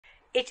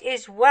It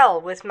is well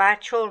with my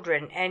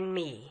children and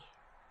me.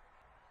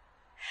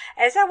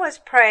 As I was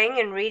praying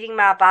and reading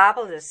my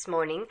Bible this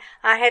morning,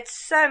 I had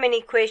so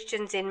many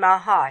questions in my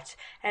heart,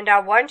 and I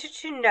wanted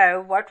to know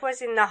what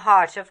was in the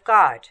heart of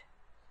God.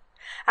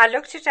 I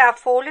looked at our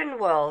fallen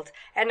world,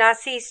 and I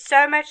see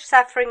so much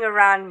suffering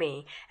around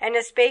me, and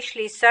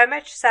especially so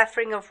much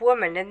suffering of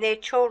women and their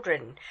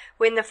children,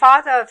 when the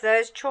father of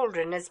those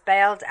children is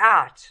bailed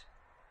out.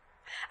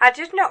 I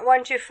did not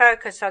want to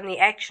focus on the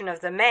action of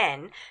the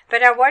man,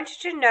 but I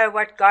wanted to know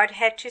what God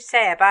had to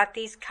say about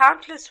these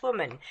countless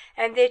women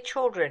and their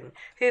children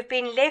who've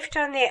been left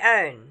on their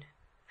own.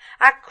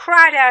 I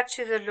cried out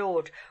to the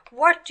Lord,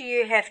 "What do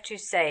you have to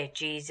say,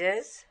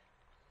 Jesus?"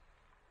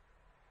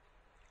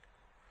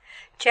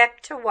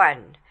 Chapter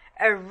 1.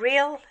 A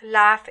Real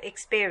Life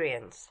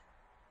Experience.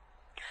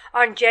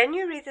 On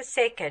January the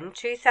 2nd,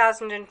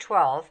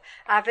 2012,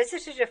 I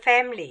visited a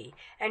family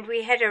and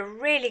we had a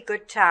really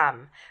good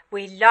time.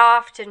 We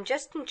laughed and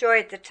just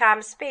enjoyed the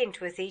time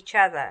spent with each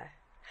other.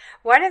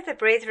 One of the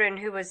brethren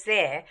who was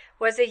there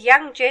was a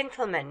young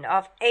gentleman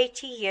of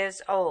 80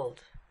 years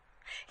old.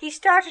 He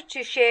started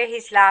to share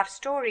his life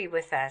story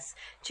with us,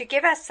 to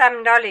give us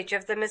some knowledge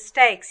of the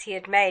mistakes he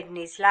had made in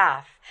his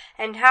life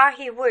and how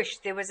he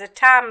wished there was a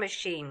time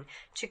machine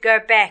to go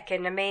back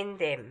and amend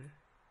them.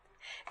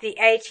 The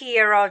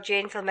 80-year-old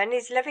gentleman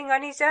is living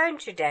on his own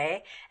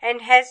today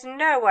and has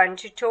no one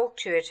to talk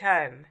to at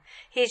home.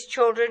 His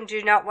children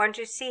do not want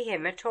to see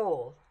him at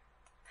all.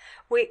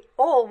 We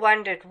all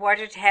wondered what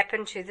had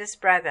happened to this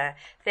brother,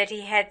 that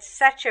he had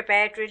such a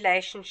bad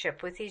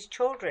relationship with his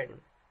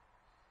children.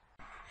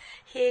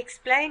 He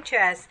explained to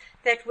us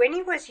that when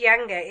he was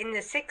younger, in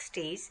the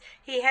 60s,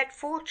 he had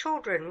 4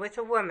 children with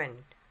a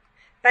woman.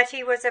 But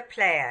he was a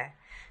player.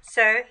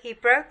 So he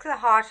broke the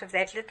heart of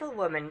that little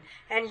woman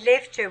and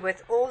left her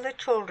with all the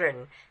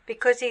children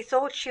because he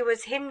thought she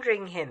was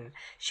hindering him.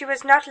 She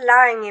was not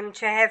allowing him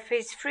to have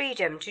his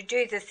freedom to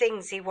do the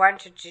things he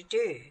wanted to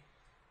do.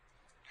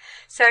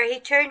 So he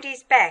turned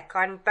his back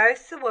on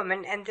both the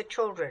woman and the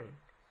children.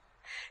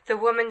 The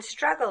woman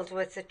struggled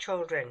with the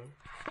children.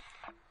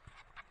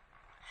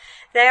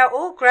 They are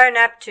all grown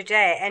up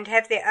today and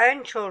have their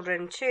own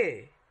children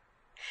too.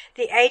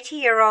 The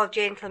 80-year-old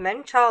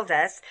gentleman told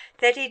us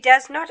that he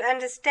does not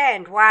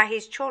understand why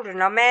his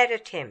children are mad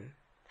at him,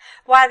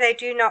 why they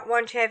do not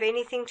want to have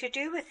anything to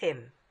do with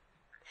him.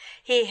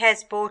 He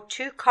has bought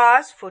 2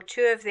 cars for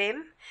 2 of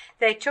them.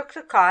 They took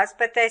the cars,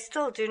 but they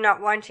still do not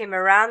want him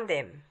around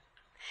them.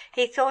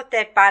 He thought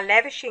that by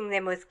lavishing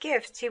them with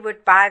gifts he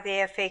would buy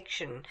their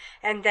affection,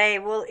 and they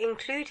will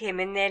include him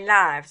in their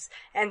lives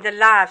and the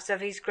lives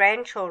of his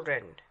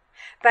grandchildren.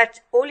 But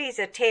all his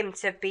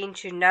attempts have been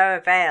to no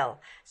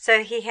avail,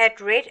 so he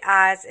had red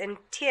eyes and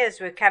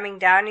tears were coming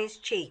down his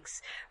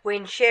cheeks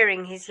when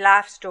sharing his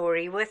life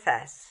story with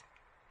us.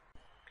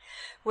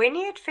 When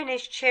he had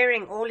finished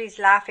sharing all his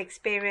life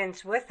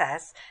experience with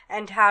us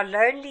and how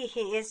lonely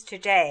he is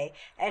today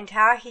and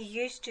how he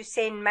used to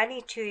send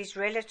money to his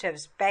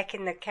relatives back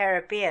in the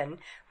Caribbean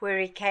where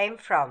he came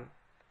from,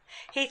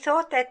 he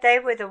thought that they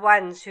were the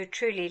ones who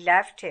truly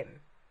loved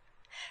him.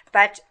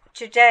 But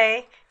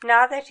today,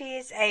 now that he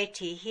is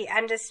 80, he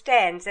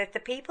understands that the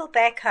people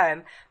back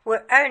home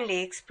were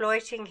only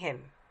exploiting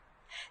him.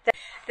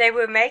 They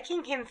were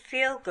making him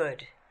feel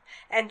good,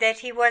 and that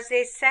he was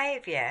their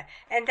savior,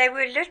 and they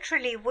were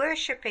literally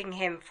worshipping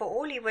him for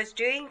all he was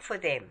doing for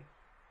them.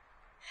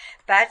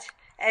 But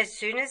as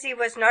soon as he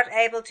was not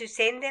able to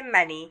send them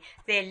money,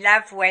 their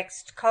love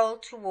waxed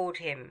cold toward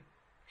him.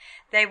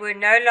 They were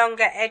no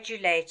longer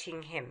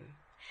adulating him.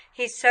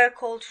 His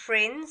so-called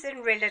friends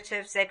and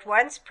relatives that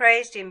once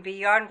praised him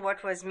beyond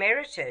what was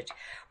merited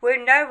were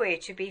nowhere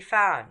to be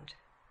found.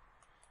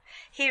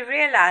 He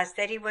realized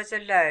that he was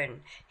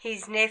alone.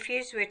 His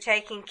nephews were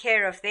taking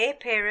care of their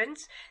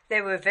parents,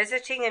 they were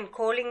visiting and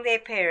calling their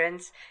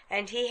parents,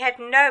 and he had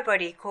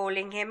nobody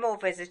calling him or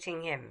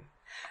visiting him,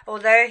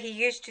 although he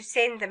used to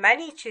send the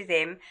money to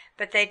them,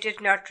 but they did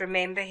not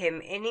remember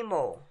him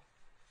anymore.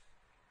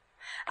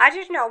 I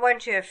did not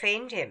want to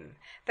offend him,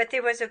 but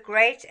there was a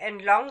great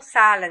and long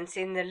silence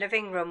in the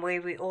living room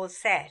where we all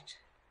sat.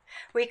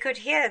 We could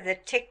hear the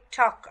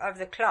tick-tock of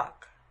the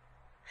clock.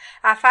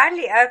 I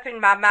finally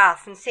opened my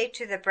mouth and said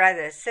to the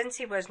brother, since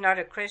he was not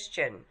a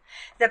Christian,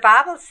 the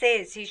Bible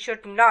says he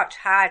should not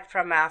hide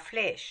from our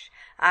flesh,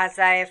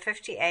 Isaiah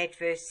 58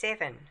 verse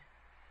 7.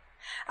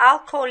 I'll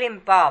call him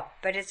Bob,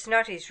 but it's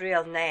not his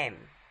real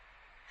name.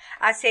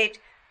 I said,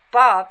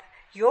 Bob,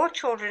 your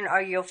children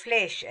are your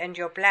flesh and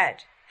your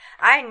blood.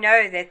 I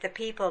know that the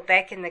people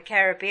back in the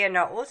Caribbean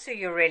are also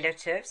your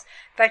relatives,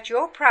 but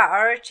your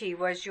priority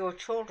was your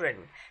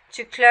children,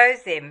 to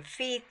clothe them,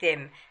 feed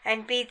them,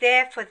 and be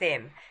there for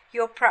them.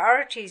 Your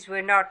priorities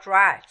were not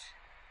right.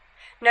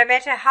 No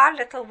matter how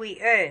little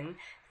we earn,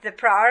 the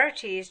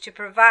priority is to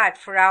provide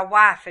for our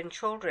wife and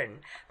children,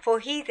 for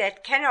he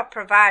that cannot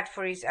provide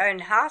for his own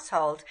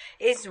household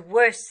is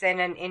worse than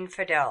an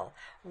infidel.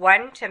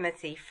 1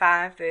 Timothy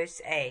 5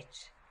 verse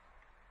 8.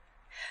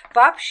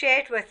 Bob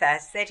shared with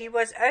us that he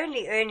was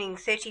only earning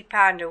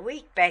 £30 a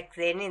week back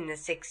then in the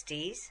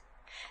 60s.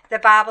 The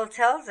Bible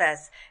tells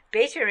us,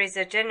 better is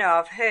a dinner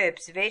of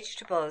herbs,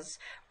 vegetables,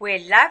 where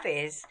love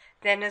is,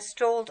 than a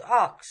stalled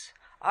ox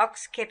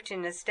kept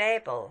in a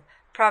stable.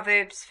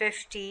 Proverbs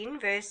 15,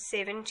 verse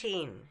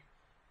 17.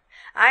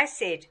 I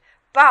said,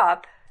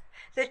 Bob,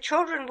 the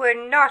children were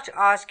not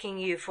asking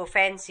you for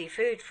fancy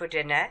food for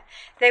dinner.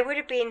 They would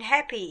have been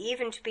happy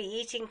even to be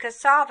eating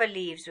cassava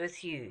leaves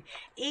with you.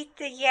 Eat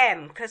the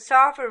yam,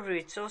 cassava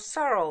roots, or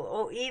sorrel,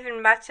 or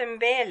even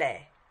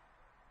matambele.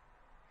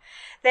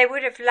 They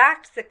would have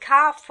liked the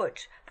cow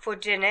foot for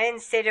dinner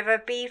instead of a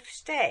beef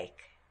steak.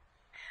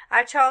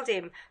 I told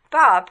him,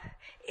 Bob,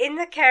 in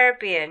the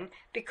Caribbean,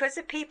 because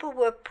the people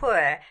were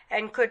poor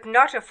and could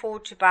not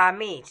afford to buy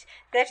meat,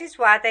 that is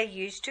why they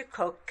used to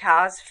cook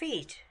cow's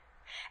feet.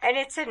 And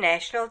it's a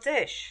national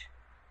dish.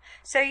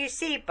 So you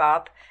see,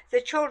 Bob,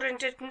 the children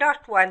did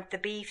not want the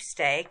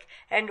beefsteak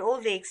and all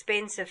the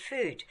expensive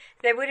food.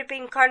 They would have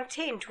been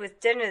content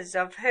with dinners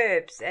of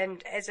herbs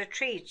and, as a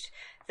treat,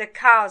 the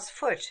cow's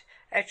foot,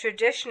 a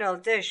traditional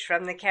dish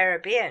from the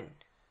Caribbean.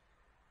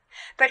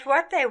 But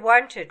what they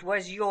wanted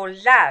was your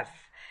love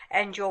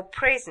and your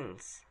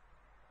presence.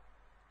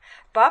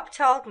 Bob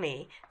told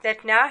me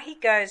that now he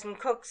goes and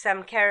cooks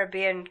some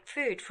Caribbean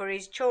food for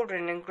his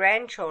children and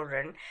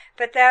grandchildren,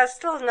 but they are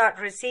still not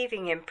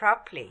receiving him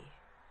properly.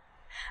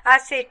 I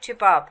said to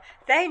Bob,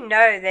 they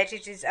know that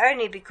it is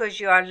only because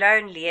you are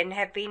lonely and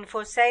have been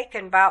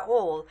forsaken by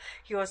all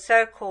your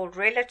so-called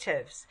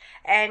relatives,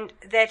 and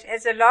that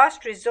as a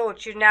last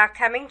resort you're now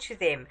coming to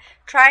them,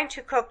 trying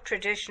to cook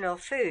traditional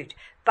food,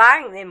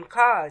 buying them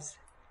cars.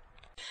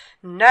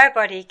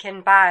 Nobody can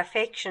buy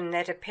affection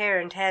that a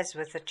parent has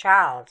with a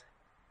child.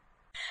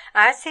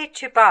 I said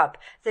to Bob,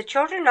 the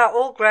children are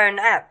all grown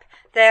up.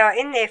 They are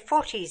in their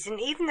 40s, and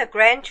even the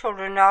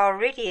grandchildren are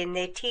already in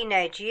their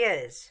teenage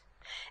years.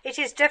 It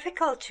is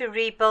difficult to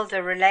rebuild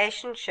a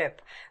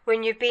relationship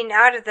when you've been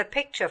out of the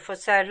picture for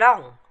so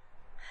long.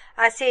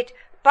 I said,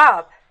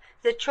 Bob,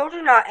 the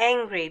children are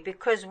angry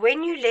because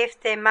when you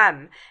left their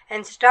mum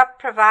and stopped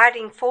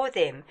providing for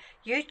them,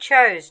 you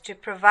chose to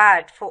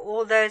provide for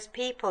all those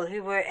people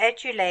who were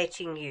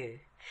adulating you.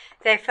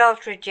 They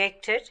felt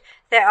rejected,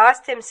 they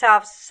asked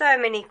themselves so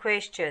many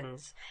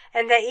questions,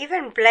 and they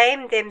even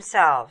blamed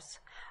themselves,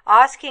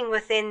 asking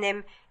within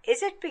them,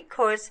 is it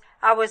because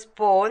I was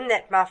born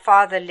that my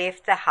father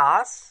left the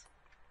house?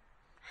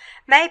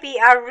 Maybe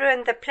I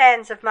ruined the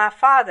plans of my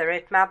father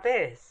at my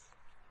birth.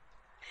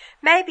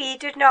 Maybe he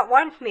did not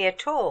want me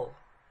at all.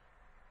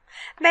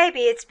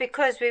 Maybe it's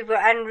because we were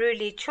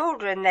unruly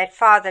children that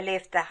father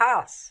left the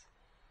house.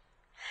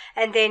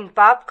 And then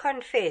Bob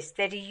confessed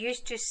that he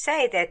used to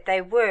say that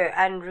they were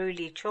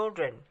unruly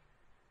children.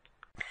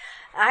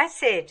 I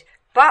said,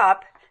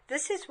 Bob,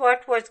 this is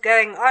what was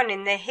going on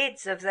in the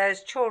heads of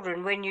those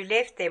children when you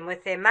left them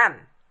with their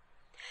mum.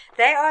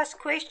 They asked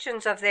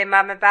questions of their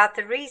mum about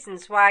the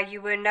reasons why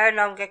you were no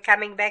longer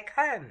coming back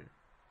home.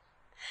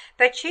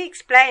 But she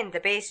explained the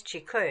best she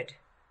could.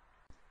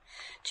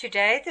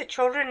 Today the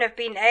children have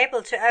been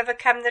able to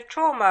overcome the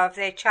trauma of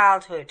their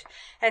childhood,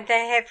 and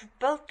they have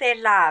built their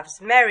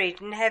lives,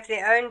 married, and have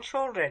their own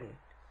children.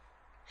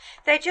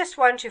 They just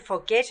want to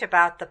forget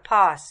about the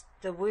past,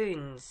 the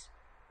wounds.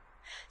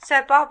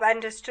 So Bob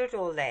understood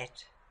all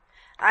that.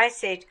 I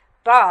said,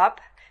 Bob,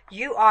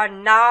 you are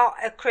now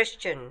a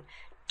Christian.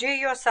 Do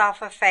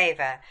yourself a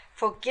favor.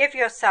 Forgive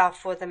yourself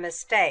for the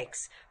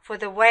mistakes, for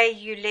the way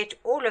you let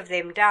all of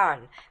them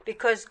down,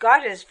 because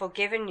God has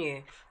forgiven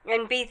you,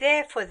 and be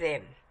there for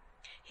them.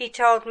 He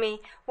told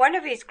me one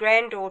of his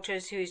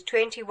granddaughters, who is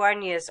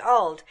 21 years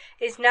old,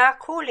 is now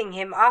calling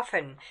him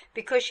often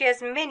because she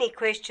has many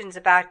questions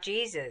about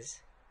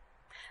Jesus.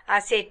 I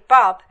said,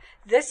 Bob,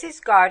 this is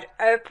God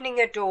opening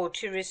a door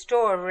to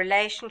restore a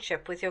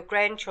relationship with your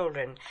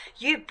grandchildren.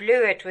 You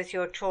blew it with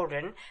your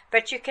children,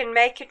 but you can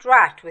make it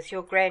right with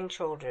your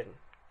grandchildren.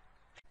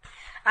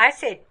 I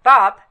said,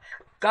 Bob,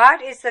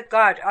 God is the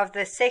God of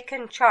the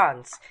second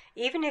chance.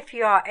 Even if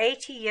you are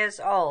 80 years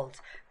old,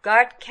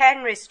 God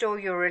can restore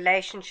your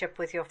relationship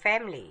with your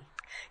family.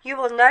 You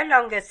will no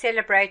longer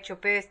celebrate your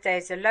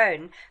birthdays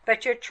alone,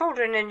 but your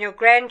children and your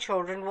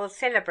grandchildren will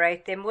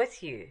celebrate them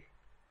with you.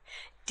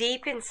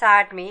 Deep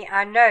inside me,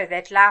 I know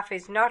that life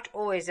is not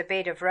always a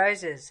bed of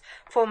roses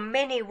for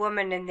many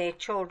women and their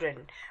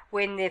children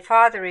when their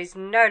father is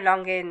no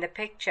longer in the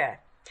picture.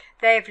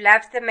 They have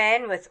loved the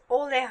man with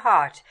all their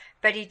heart,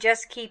 but he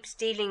just keeps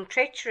dealing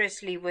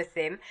treacherously with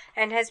them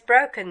and has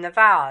broken the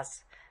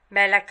vows.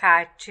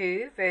 Malachi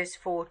 2, verse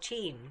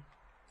 14.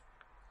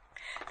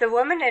 The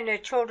woman and her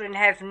children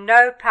have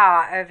no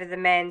power over the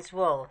man's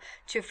will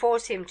to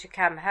force him to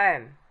come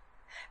home,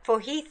 for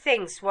he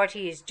thinks what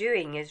he is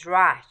doing is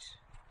right.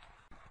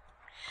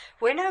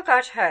 When I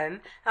got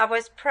home, I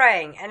was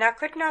praying, and I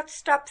could not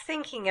stop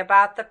thinking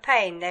about the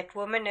pain that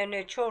woman and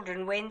her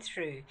children went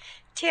through.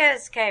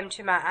 Tears came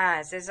to my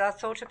eyes as I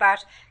thought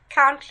about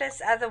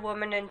countless other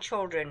women and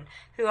children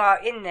who are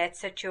in that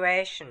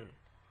situation.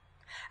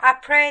 I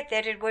prayed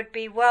that it would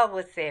be well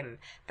with them,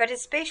 but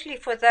especially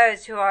for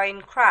those who are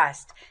in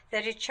Christ,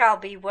 that it shall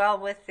be well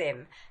with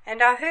them.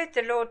 And I heard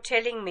the Lord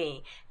telling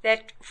me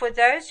that for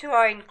those who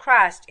are in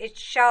Christ, it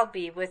shall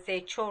be with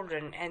their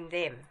children and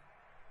them.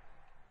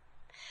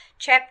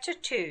 Chapter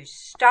 2.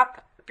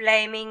 Stop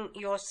blaming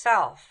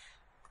yourself.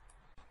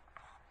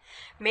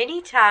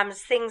 Many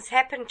times things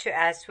happened to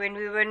us when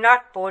we were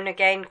not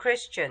born-again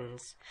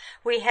Christians.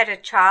 We had a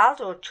child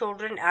or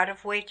children out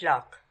of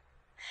wedlock,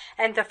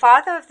 and the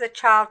father of the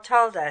child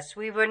told us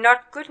we were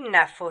not good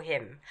enough for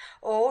him,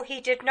 or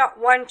he did not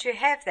want to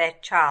have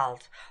that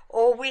child,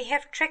 or we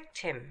have tricked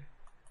him.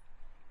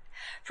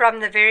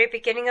 From the very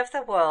beginning of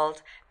the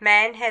world,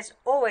 man has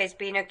always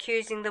been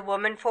accusing the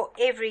woman for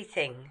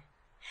everything.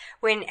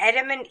 When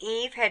Adam and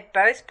Eve had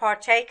both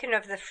partaken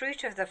of the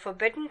fruit of the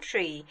forbidden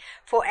tree,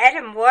 for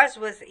Adam was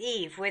with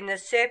Eve when the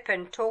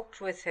serpent talked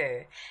with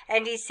her,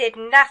 and he said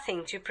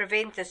nothing to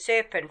prevent the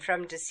serpent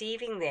from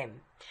deceiving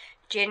them.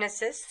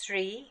 Genesis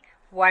 3,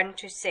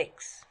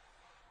 1-6.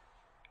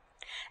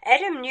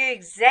 Adam knew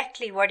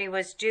exactly what he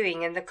was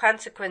doing and the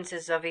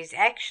consequences of his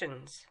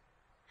actions.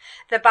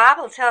 The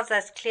Bible tells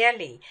us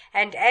clearly,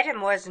 and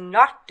Adam was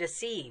not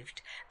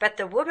deceived, but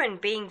the woman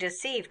being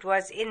deceived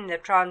was in the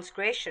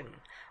transgression.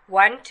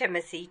 1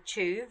 Timothy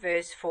 2,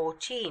 verse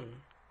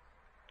 14.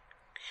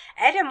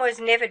 Adam was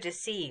never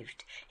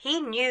deceived. He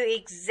knew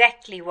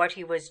exactly what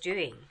he was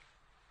doing.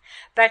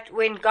 But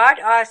when God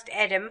asked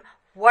Adam,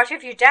 "What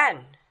have you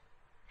done?"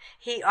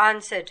 he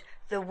answered,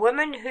 "The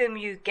woman whom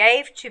you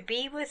gave to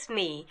be with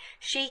me,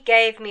 she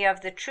gave me of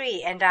the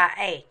tree, and I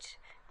ate."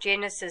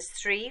 Genesis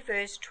 3,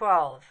 verse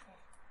 12.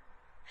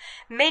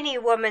 Many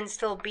women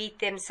still beat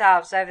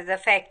themselves over the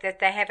fact that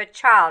they have a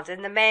child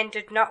and the man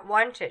did not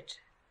want it.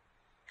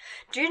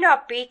 Do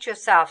not beat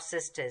yourself,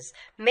 sisters.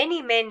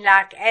 Many men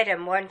like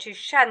Adam want to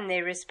shun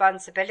their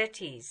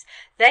responsibilities.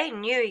 They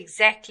knew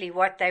exactly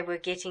what they were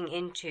getting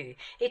into.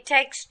 It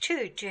takes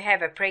two to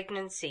have a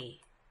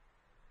pregnancy.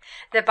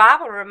 The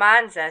Bible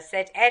reminds us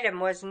that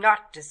Adam was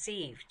not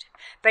deceived,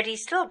 but he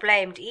still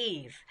blamed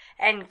Eve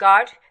and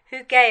God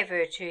who gave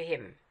her to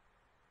him.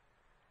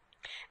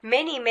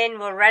 Many men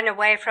will run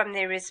away from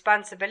their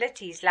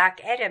responsibilities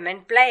like Adam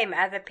and blame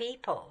other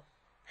people.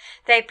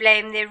 They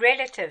blame their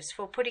relatives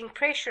for putting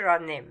pressure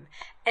on them,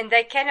 and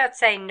they cannot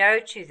say no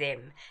to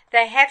them.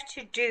 They have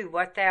to do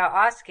what they are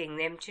asking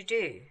them to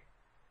do.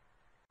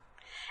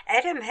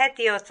 Adam had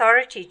the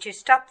authority to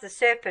stop the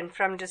serpent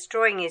from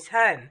destroying his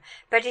home,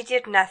 but he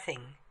did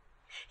nothing.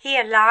 He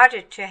allowed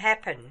it to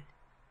happen.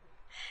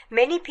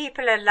 Many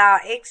people allow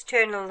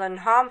external and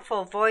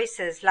harmful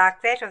voices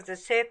like that of the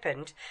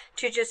serpent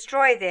to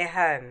destroy their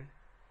home.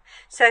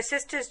 So,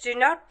 sisters, do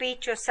not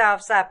beat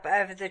yourselves up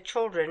over the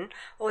children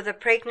or the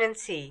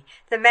pregnancy.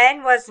 The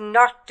man was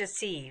not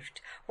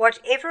deceived.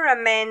 Whatever a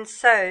man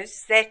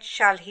sows, that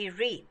shall he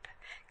reap.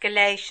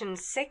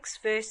 Galatians 6,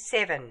 verse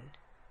 7.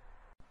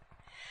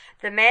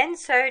 The man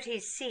sowed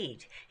his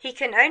seed. He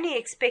can only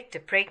expect a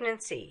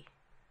pregnancy.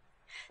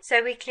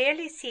 So we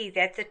clearly see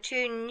that the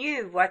two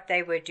knew what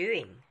they were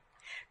doing.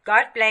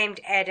 God blamed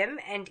Adam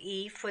and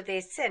Eve for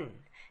their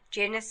sin.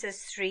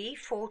 Genesis 3,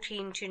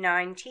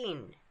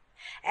 14-19.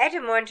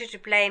 Adam wanted to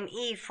blame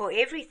Eve for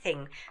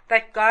everything,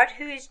 but God,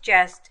 who is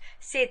just,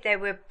 said they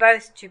were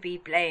both to be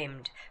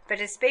blamed, but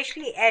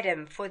especially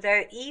Adam, for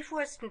though Eve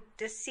was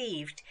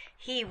deceived,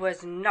 he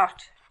was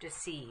not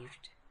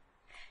deceived.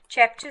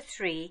 Chapter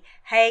 3,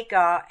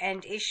 Hagar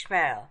and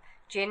Ishmael,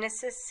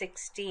 Genesis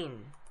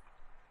 16.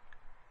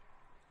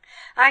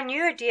 I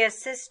knew a dear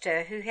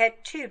sister who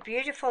had two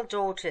beautiful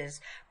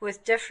daughters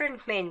with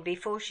different men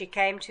before she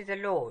came to the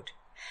Lord.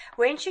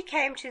 When she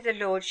came to the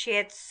Lord, she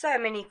had so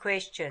many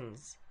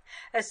questions.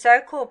 A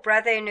so-called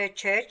brother in her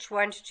church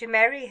wanted to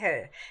marry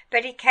her,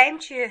 but he came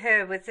to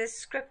her with this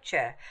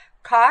scripture,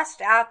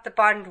 "Cast out the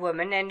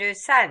bondwoman and her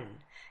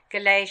son,"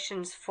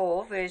 Galatians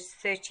 4, verse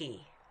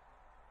 30.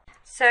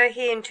 So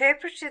he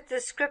interpreted the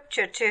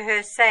scripture to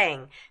her,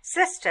 saying,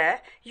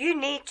 "Sister, you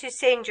need to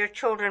send your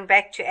children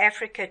back to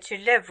Africa to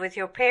live with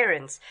your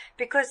parents,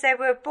 because they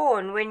were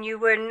born when you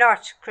were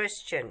not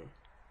Christian.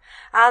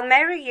 I'll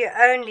marry you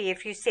only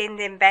if you send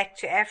them back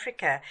to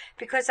Africa,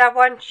 because I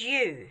want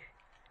you,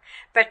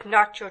 but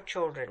not your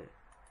children."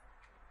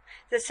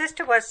 The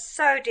sister was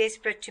so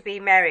desperate to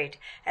be married,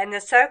 and the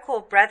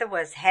so-called brother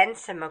was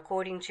handsome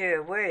according to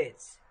her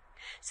words.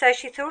 So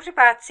she thought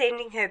about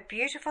sending her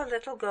beautiful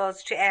little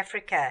girls to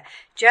Africa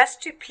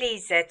just to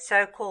please that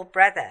so-called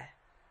brother.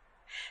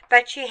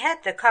 But she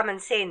had the common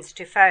sense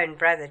to phone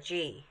Brother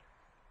G.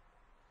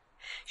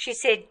 She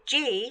said,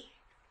 "G,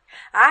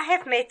 I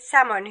have met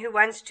someone who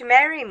wants to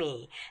marry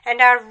me,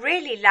 and I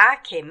really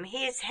like him.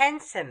 He is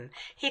handsome.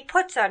 He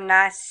puts on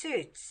nice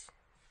suits.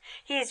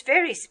 He is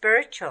very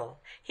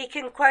spiritual. He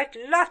can quote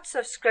lots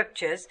of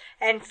scriptures,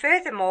 and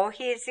furthermore,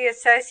 he is the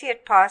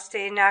associate pastor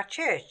in our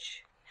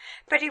church.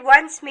 But he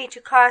wants me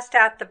to cast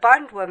out the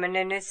bondwoman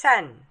and her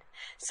son.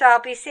 So I'll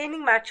be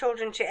sending my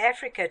children to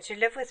Africa to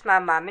live with my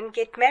mum and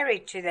get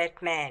married to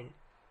that man.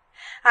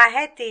 I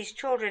had these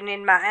children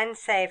in my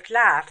unsaved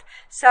life,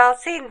 so I'll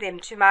send them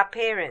to my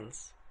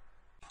parents."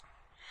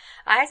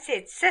 I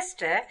said,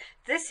 "Sister,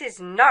 this is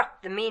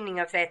not the meaning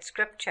of that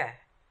scripture.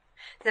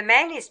 The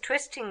man is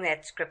twisting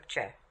that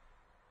scripture."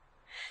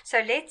 So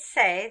let's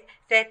say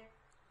that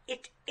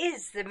it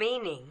is the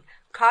meaning.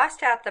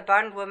 Cast out the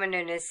bondwoman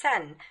and her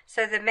son,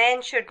 so the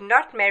man should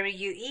not marry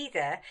you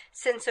either,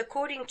 since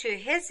according to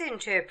his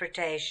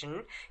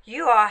interpretation,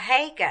 you are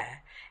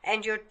Hagar,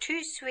 and your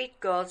two sweet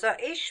girls are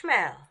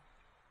Ishmael.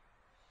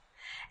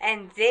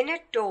 And then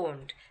it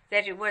dawned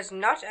that it was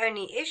not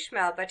only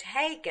Ishmael, but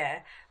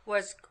Hagar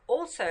was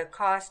also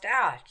cast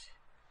out.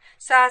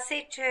 So I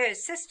said to her,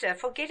 "Sister,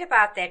 forget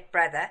about that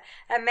brother.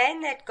 A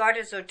man that God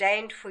has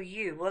ordained for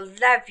you will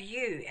love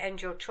you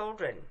and your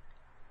children."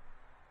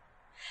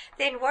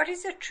 Then what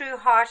is the true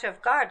heart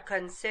of God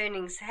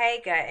concerning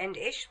Hagar and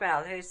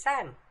Ishmael, her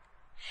son?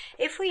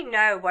 If we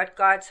know what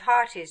God's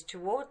heart is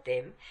toward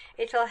them,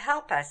 it will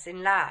help us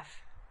in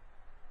life.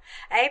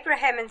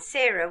 Abraham and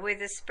Sarah were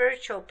the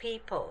spiritual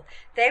people.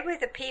 They were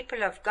the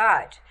people of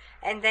God,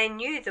 and they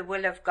knew the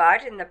will of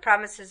God and the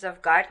promises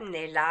of God in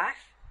their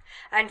life.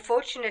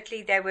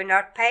 Unfortunately, they were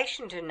not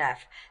patient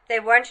enough. They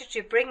wanted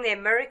to bring their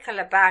miracle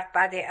about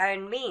by their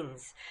own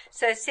means.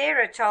 So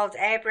Sarah told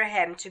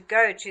Abraham to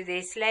go to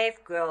their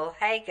slave girl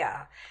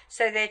Hagar,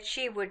 so that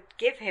she would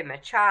give him a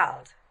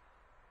child.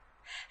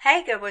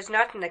 Hagar was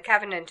not in the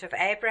covenant of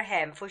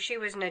Abraham, for she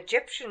was an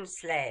Egyptian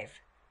slave.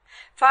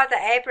 Father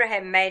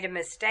Abraham made a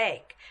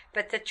mistake,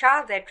 but the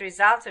child that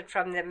resulted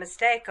from the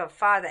mistake of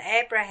Father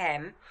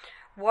Abraham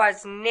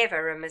was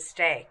never a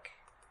mistake.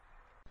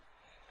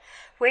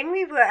 When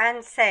we were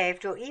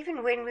unsaved, or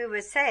even when we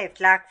were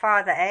saved like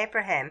Father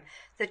Abraham,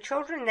 the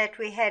children that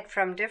we had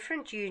from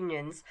different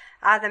unions,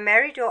 either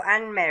married or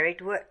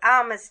unmarried, were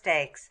our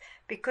mistakes,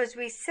 because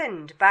we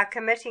sinned by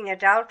committing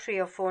adultery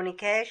or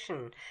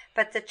fornication,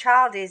 but the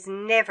child is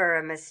never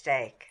a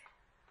mistake.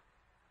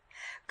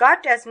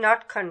 God does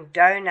not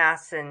condone our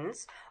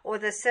sins or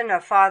the sin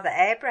of Father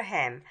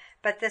Abraham,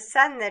 but the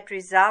son that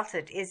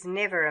resulted is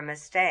never a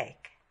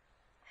mistake.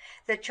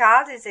 The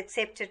child is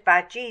accepted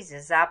by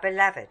Jesus, our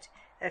beloved.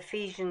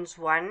 Ephesians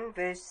 1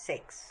 verse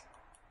 6.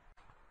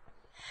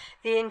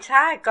 The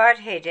entire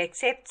Godhead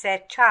accepts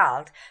that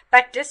child,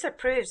 but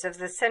disapproves of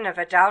the sin of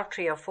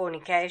adultery or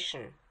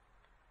fornication.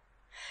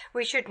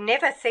 We should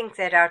never think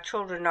that our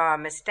children are a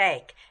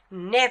mistake.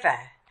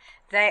 Never.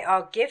 They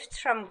are gifts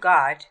from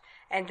God,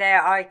 and they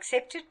are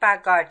accepted by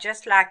God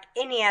just like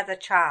any other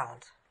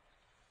child.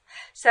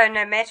 So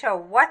no matter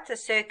what the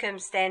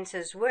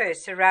circumstances were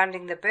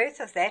surrounding the birth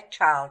of that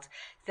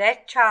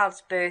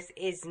child's birth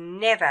is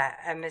never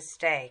a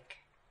mistake.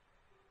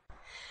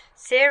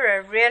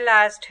 Sarah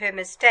realized her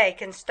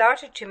mistake and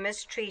started to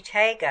mistreat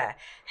Hagar.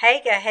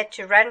 Hagar had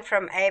to run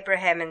from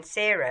Abraham and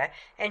Sarah,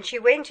 and she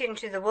went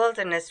into the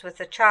wilderness with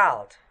the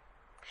child.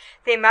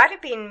 There might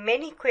have been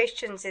many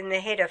questions in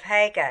the head of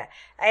Hagar.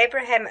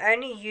 Abraham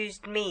only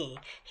used me.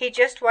 He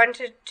just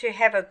wanted to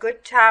have a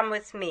good time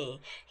with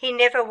me. He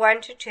never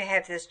wanted to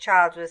have this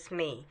child with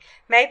me.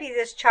 Maybe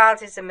this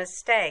child is a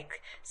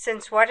mistake,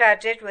 since what I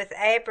did with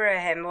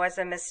Abraham was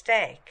a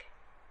mistake.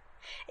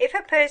 If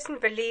a person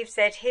believes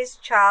that his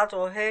child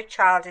or her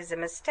child is a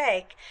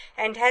mistake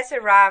and has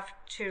arrived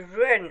to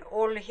ruin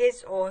all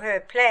his or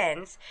her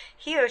plans,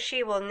 he or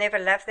she will never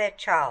love that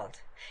child.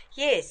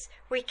 Yes,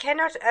 we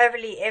cannot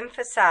overly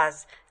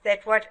emphasize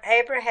that what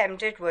Abraham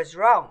did was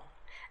wrong.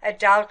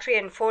 Adultery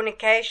and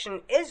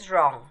fornication is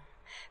wrong.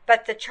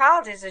 But the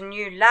child is a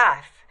new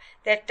life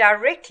that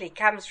directly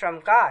comes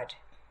from God.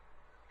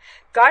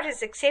 God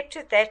has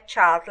accepted that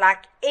child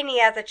like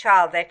any other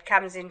child that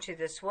comes into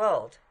this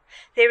world.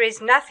 There is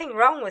nothing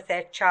wrong with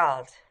that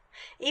child.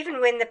 Even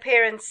when the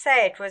parents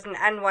say it was an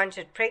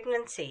unwanted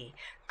pregnancy,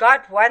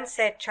 God wants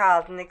that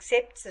child and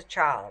accepts the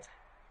child.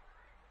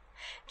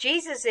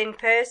 Jesus in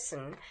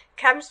person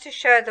comes to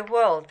show the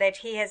world that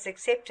he has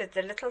accepted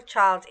the little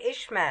child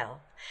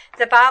Ishmael.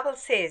 The Bible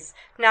says,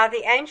 "Now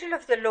the angel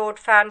of the Lord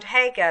found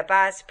Hagar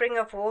by a spring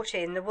of water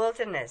in the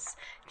wilderness."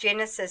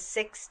 Genesis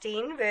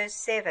 16 verse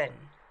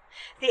 7.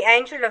 The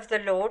angel of the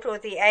Lord, or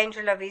the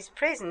angel of his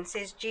presence,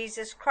 is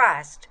Jesus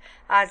Christ.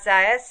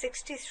 Isaiah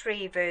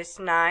 63 verse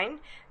 9,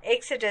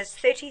 Exodus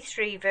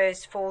 33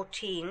 verse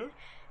 14,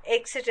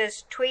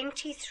 Exodus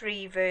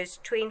 23 verse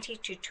 20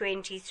 to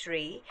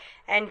 23,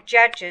 and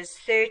Judges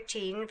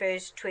 13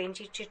 verse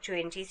 20 to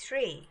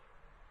 23.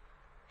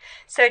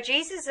 So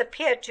Jesus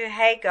appeared to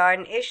Hagar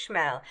and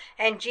Ishmael,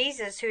 and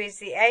Jesus, who is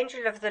the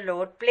angel of the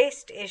Lord,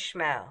 blessed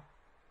Ishmael.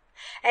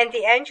 And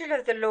the angel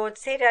of the Lord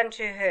said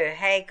unto her,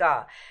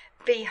 Hagar,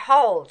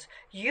 Behold,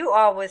 you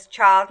are with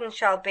child and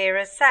shall bear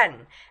a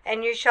son,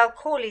 and you shall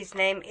call his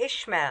name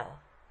Ishmael,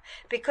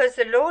 because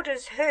the Lord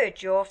has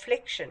heard your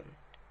affliction.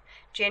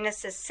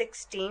 Genesis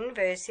 16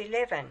 verse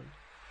 11.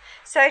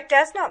 So it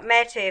does not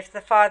matter if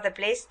the father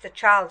blessed the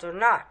child or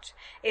not,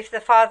 if the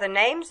father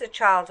names the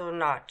child or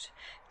not.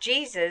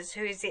 Jesus,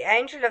 who is the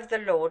angel of the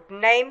Lord,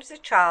 names the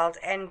child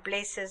and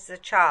blesses the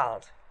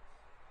child.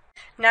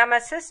 Now, my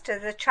sister,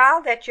 the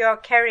child that you are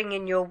carrying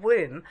in your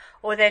womb,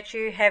 or that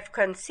you have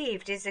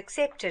conceived, is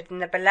accepted in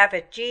the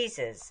beloved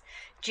Jesus.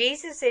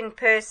 Jesus in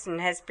person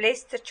has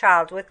blessed the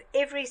child with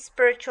every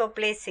spiritual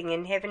blessing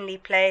in heavenly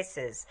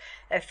places.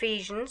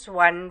 Ephesians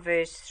 1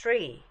 verse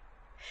 3.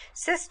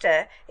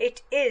 Sister,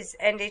 it is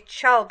and it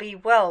shall be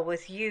well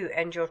with you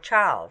and your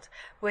child,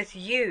 with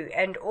you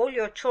and all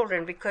your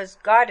children, because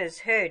God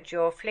has heard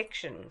your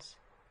afflictions.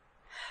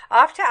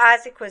 After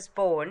Isaac was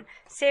born,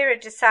 Sarah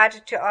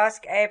decided to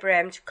ask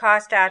Abraham to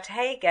cast out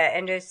Hagar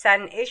and her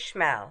son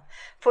Ishmael,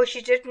 for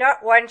she did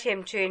not want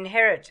him to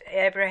inherit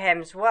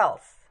Abraham's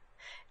wealth.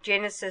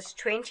 Genesis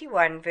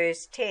 21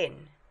 verse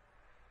 10.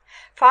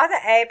 Father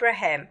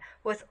Abraham,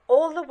 with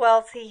all the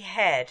wealth he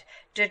had,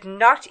 did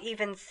not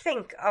even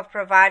think of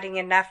providing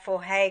enough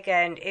for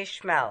Hagar and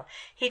Ishmael.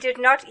 He did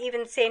not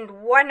even send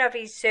one of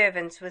his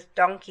servants with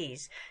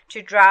donkeys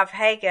to drive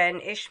Hagar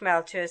and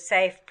Ishmael to a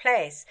safe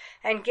place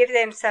and give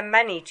them some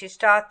money to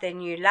start their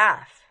new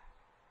life.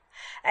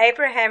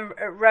 Abraham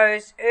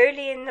rose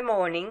early in the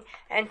morning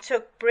and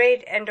took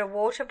bread and a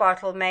water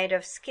bottle made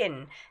of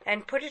skin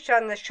and put it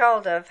on the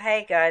shoulder of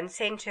Hagar and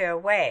sent her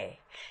away.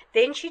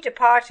 Then she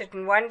departed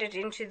and wandered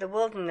into the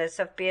wilderness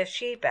of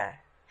Beersheba.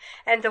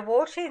 And the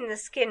water in the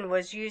skin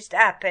was used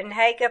up, and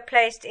Hagar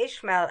placed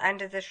Ishmael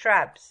under the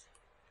shrubs.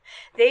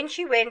 Then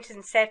she went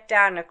and sat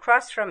down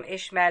across from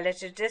Ishmael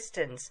at a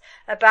distance,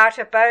 about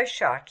a bow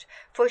shot,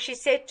 for she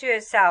said to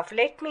herself,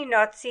 "Let me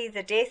not see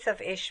the death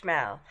of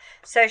Ishmael."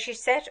 So she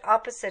sat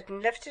opposite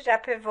and lifted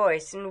up her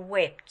voice and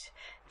wept.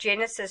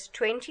 Genesis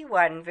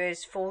 21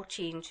 verse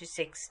 14 to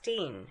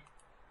 16.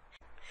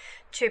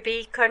 To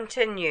be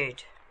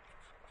continued.